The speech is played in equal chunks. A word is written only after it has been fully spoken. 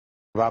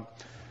Bob,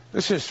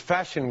 this is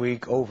Fashion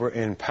Week over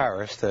in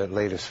Paris. The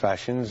latest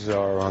fashions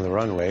are on the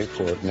runway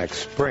for next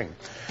spring.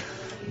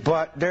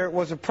 But there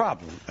was a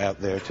problem out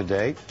there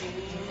today.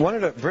 One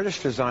of the British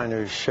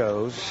designers'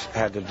 shows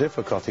had the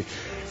difficulty.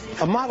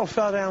 A model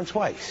fell down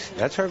twice.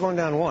 That's her going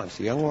down once.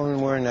 The young woman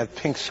wearing that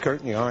pink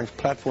skirt and the orange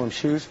platform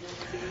shoes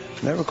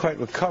never quite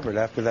recovered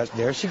after that.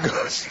 There she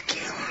goes.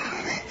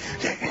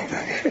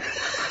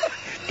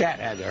 That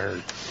had to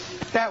hurt.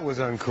 That was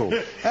uncool.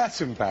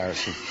 That's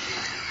embarrassing.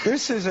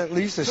 This is at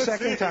least the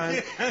second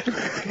time.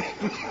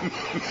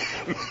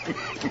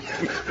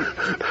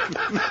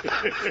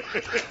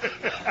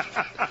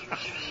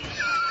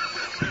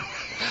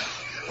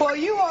 Well,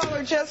 you all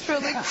are just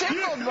really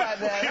tickled by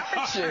that,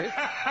 aren't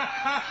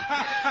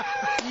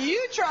you?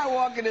 You try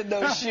walking in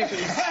those shoes.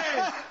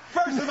 Hey,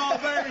 first of all,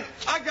 baby,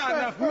 I got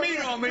enough meat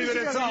on me that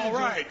it's all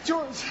right.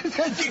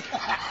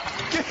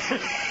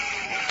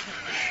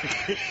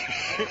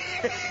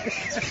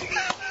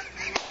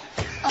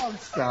 I'm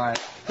sorry.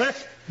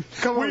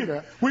 Come on,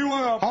 girl. We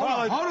want to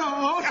apologize. Hold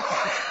on.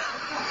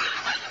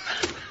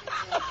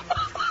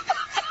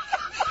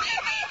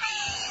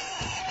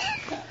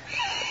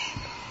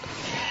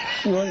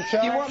 You want to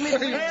try? You want me to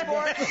do it?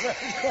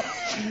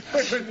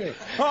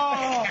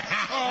 Oh,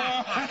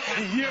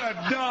 you're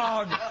a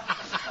dog.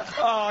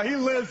 Oh, he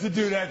lives to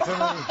do that to me.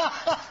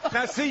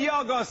 Now, see,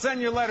 y'all gonna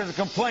send your letters of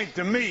complaint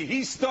to me.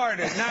 He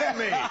started, not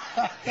me.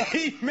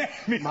 He made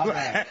me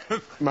laugh.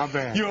 My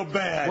bad. You're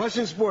bad. What's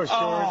in sports,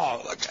 George?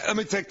 Oh, let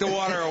me take the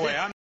water away.